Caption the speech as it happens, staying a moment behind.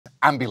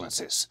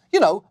Ambulances. You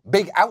know,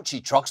 big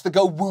ouchie trucks that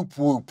go whoop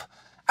whoop.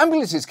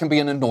 Ambulances can be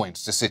an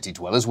annoyance to city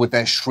dwellers with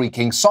their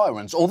shrieking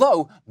sirens,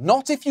 although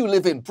not if you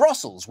live in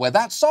Brussels, where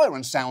that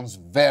siren sounds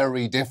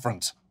very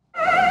different.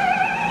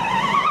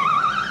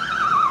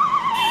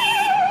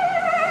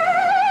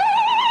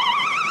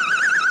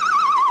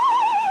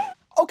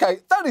 Okay,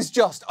 that is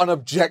just an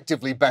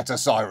objectively better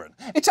siren.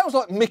 It sounds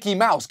like Mickey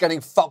Mouse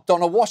getting fucked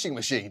on a washing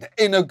machine,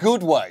 in a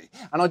good way.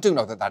 And I do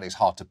know that that is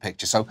hard to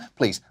picture, so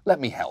please, let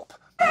me help.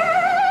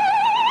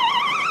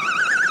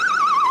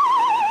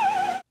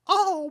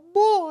 Oh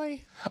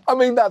boy. I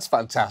mean, that's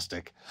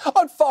fantastic.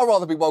 I'd far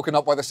rather be woken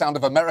up by the sound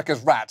of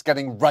America's rat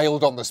getting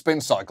railed on the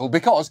spin cycle,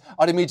 because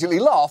I'd immediately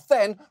laugh,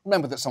 then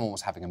remember that someone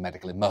was having a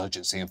medical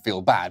emergency and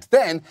feel bad,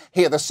 then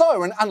hear the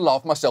siren and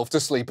laugh myself to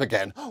sleep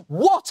again.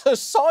 What a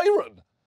siren!